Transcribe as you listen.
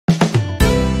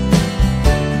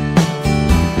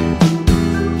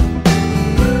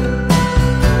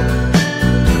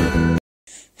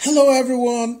Hello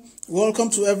everyone, welcome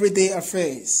to Everyday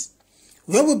Affairs,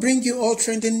 where we bring you all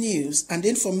trending news and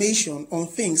information on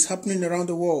things happening around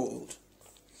the world.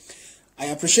 I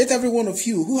appreciate every one of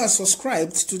you who has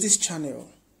subscribed to this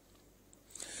channel.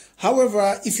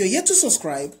 However, if you're yet to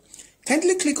subscribe,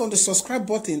 kindly click on the subscribe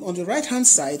button on the right hand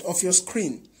side of your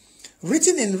screen,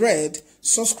 written in red,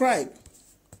 subscribe,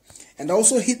 and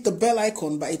also hit the bell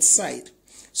icon by its side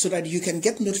so that you can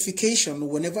get notification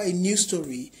whenever a new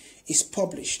story is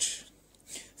published.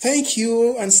 Thank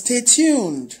you and stay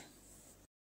tuned.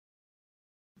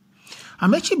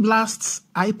 Amaechi blasts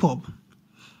Ipob,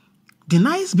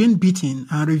 denies being beaten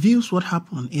and reveals what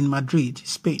happened in Madrid,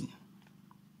 Spain.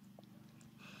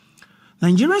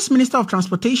 Nigeria's Minister of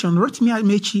Transportation,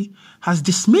 Amaechi, has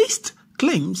dismissed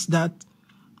claims that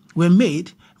were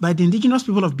made by the indigenous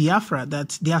people of Biafra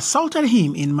that they assaulted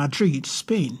him in Madrid,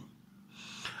 Spain.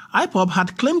 Ipob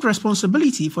had claimed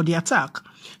responsibility for the attack,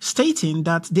 stating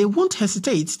that they won't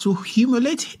hesitate to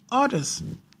humiliate others.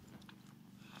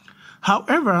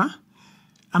 However,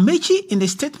 Amaechi, in a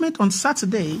statement on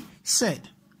Saturday, said,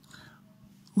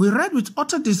 "We read with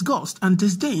utter disgust and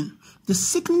disdain the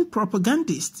sickening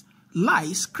propagandist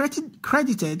lies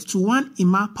credited to one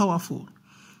Ima Powerful,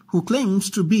 who claims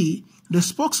to be the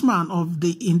spokesman of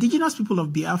the indigenous people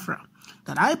of Biafra,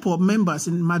 that Ipob members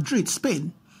in Madrid,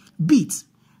 Spain, beat,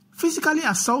 physically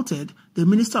assaulted the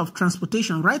Minister of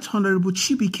Transportation, Right Honorable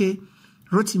Chibike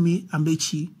Rotimi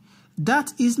Amaechi.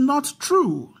 That is not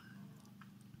true.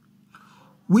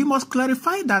 We must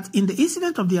clarify that in the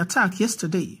incident of the attack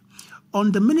yesterday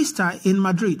on the minister in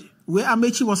Madrid, where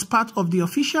Amaechi was part of the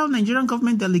official Nigerian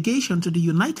government delegation to the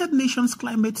United Nations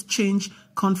Climate Change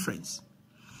Conference,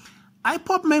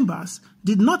 Ipob members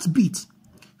did not beat,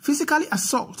 physically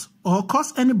assault, or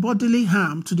cause any bodily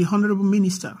harm to the Honorable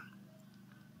Minister.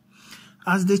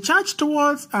 As they charged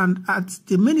towards and at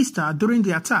the minister during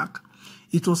the attack,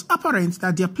 it was apparent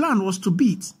that their plan was to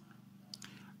beat,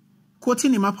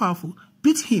 quoting Ima Powerful,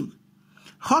 beat him,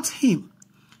 hurt him,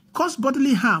 cause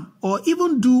bodily harm, or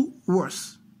even do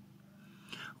worse.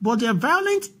 But their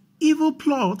violent, evil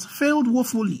plot failed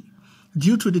woefully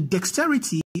due to the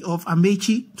dexterity of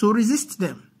Amaechi to resist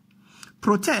them,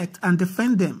 protect and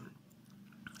defend them,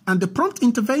 and the prompt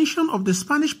intervention of the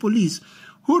Spanish police,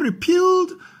 who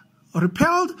repelled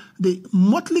the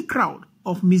motley crowd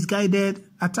of misguided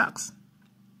attacks.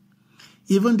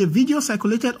 Even the video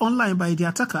circulated online by the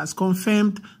attackers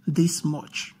confirmed this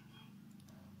much.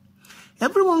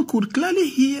 Everyone could clearly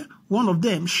hear one of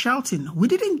them shouting, "We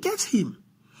didn't get him,"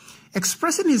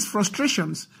 expressing his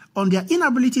frustrations on their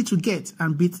inability to get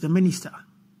and beat the minister.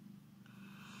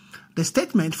 The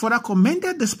statement further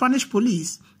commended the Spanish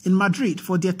police in Madrid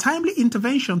for their timely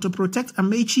intervention to protect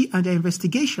Amaechi and their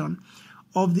investigation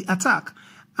of the attack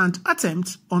and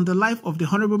attempt on the life of the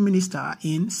Honorable Minister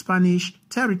in Spanish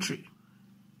territory.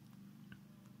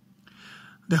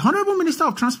 The Honorable Minister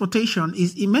of Transportation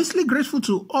is immensely grateful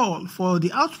to all for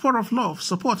the outpour of love,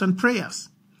 support, and prayers.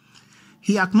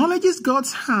 He acknowledges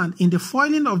God's hand in the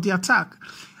foiling of the attack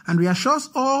and reassures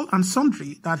all and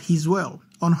sundry that he's well,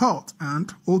 unhurt,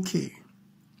 and okay,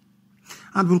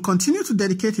 and will continue to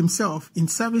dedicate himself in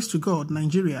service to God,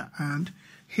 Nigeria, and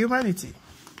humanity.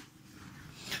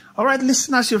 All right,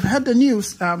 listeners, you've heard the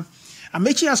news.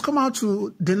 Amaechi has come out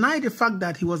to deny the fact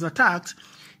that he was attacked.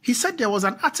 He said there was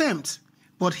an attempt,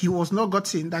 but he was not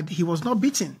gotten, that he was not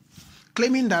beaten,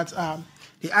 claiming that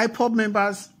the Ipob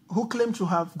members who claim to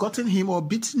have gotten him or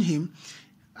beaten him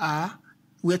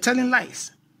were telling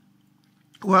lies.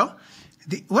 Well,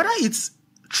 whether it's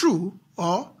true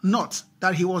or not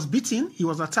that he was beaten, he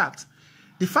was attacked,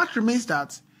 the fact remains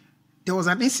that there was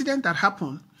an incident that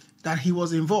happened, that he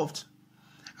was involved.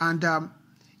 And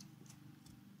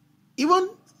even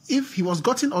if he was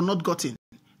gotten or not gotten,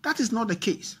 that is not the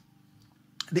case.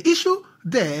 The issue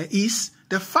there is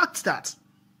the fact that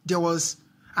there was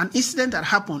an incident that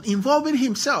happened involving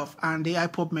himself and the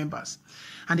Ipob members.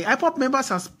 And the Ipob members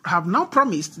have now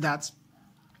promised that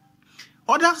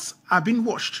others are being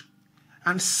washed.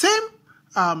 And same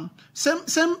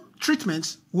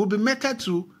treatments will be meted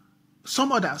to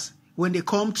some others when they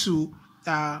come to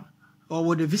or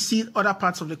when they visit other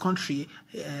parts of the country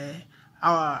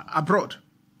abroad,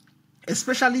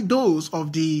 especially those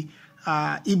of the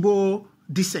Igbo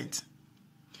descent.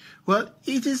 Well,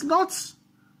 it is not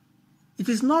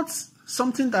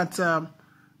something that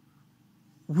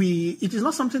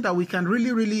we can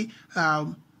really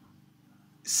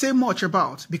say much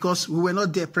about, because we were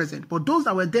not there present. But those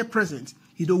that were there present,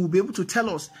 will be able to tell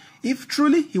us if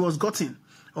truly he was gotten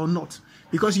or not.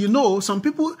 Because some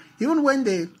people, even when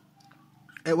they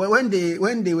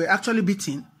were actually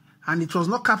beaten and it was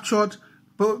not captured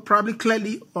probably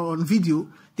clearly on video,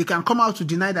 they can come out to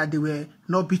deny that they were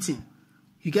not beaten.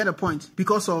 You get the point?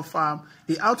 Because of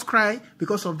the outcry,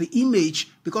 because of the image,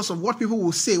 because of what people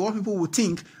will say, what people will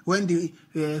think when the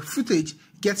footage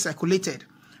gets circulated.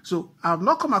 So I've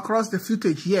not come across the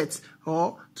footage yet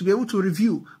or to be able to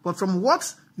review. But from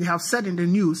what they have said in the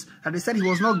news, that they said he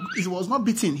was not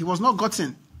beaten, he was not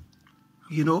gotten,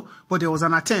 you know, but there was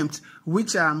an attempt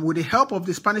which with the help of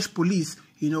the Spanish police,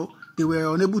 you know, they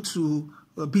were unable to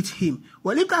beat him.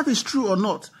 Well, if that is true or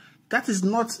not, that is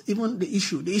not even the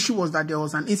issue. The issue was that there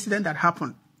was an incident that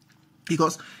happened.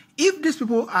 Because if these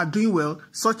people are doing well,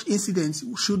 such incidents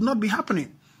should not be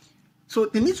happening. So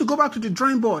they need to go back to the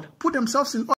drawing board, put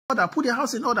themselves in order, put their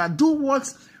house in order, do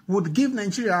what would give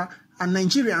Nigeria and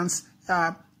Nigerians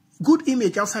good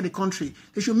image outside the country.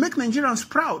 They should make Nigerians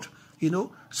proud. You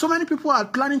know, so many people are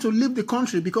planning to leave the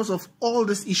country because of all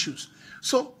these issues.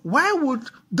 So why would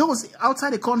those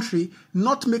outside the country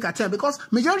not make attempt? Because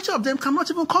majority of them cannot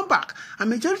even come back. And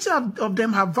majority of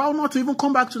them have vowed not to even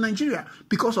come back to Nigeria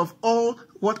because of all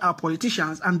what our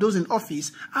politicians and those in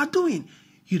office are doing.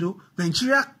 You know,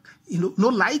 Nigeria, you know, no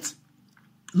light,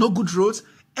 no good roads.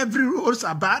 Every roads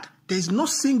are bad. There is no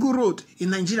single road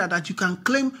in Nigeria that you can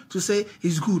claim to say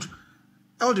is good.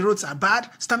 All the roads are bad.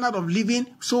 Standard of living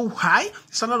so high.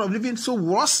 Standard of living so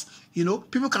worse. You know,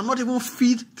 people cannot even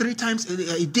feed 3 times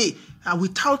a day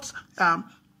without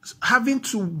having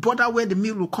to bother where the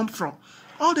meal will come from.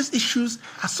 All these issues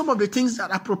are some of the things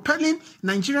that are propelling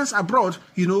Nigerians abroad,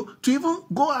 you know, to even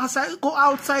go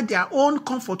outside their own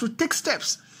comfort, to take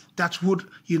steps that would,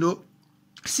 you know,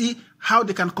 see how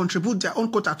they can contribute their own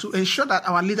quota to ensure that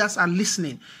our leaders are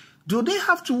listening. Do they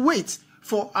have to wait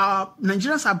for our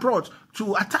Nigerians abroad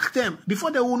to attack them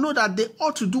before they will know that they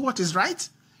ought to do what is right?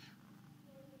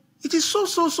 It is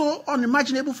so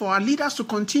unimaginable for our leaders to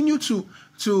continue to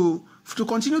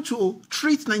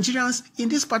treat Nigerians in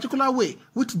this particular way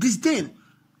with disdain.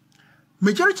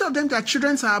 Majority of them, their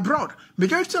children are abroad.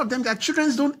 Majority of them, their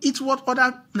children don't eat what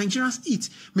other Nigerians eat.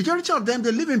 Majority of them,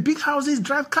 they live in big houses,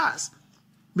 drive cars.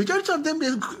 Majority of them,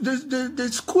 they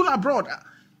school abroad.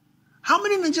 How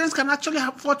many Nigerians can actually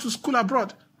afford to school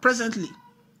abroad presently?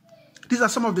 These are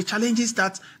some of the challenges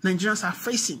that Nigerians are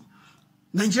facing.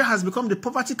 Nigeria has become the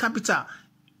poverty capital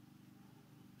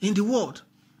in the world.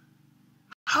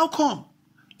 How come?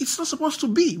 It's not supposed to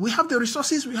be. We have the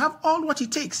resources. We have all what it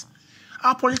takes.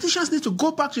 Our politicians need to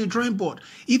go back to the drawing board.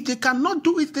 If they cannot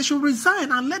do it, they should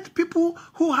resign and let people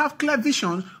who have clear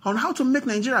vision on how to make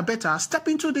Nigeria better step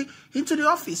into the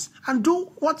office and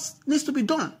do what needs to be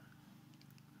done.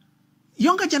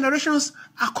 Younger generations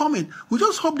are coming. We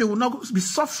just hope they will not be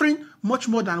suffering much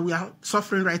more than we are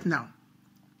suffering right now.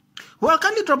 Well,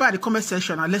 kindly drop by the comment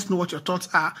section and let's know what your thoughts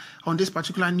are on this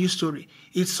particular news story.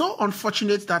 It's so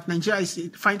unfortunate that Nigeria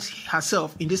finds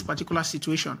herself in this particular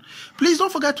situation. Please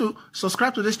don't forget to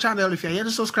subscribe to this channel if you're here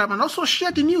to subscribe, and also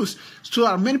share the news so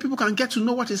that many people can get to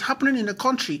know what is happening in the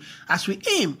country as we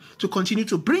aim to continue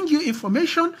to bring you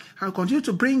information and continue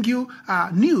to bring you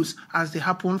news as they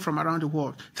happen from around the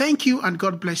world. Thank you and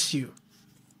God bless you.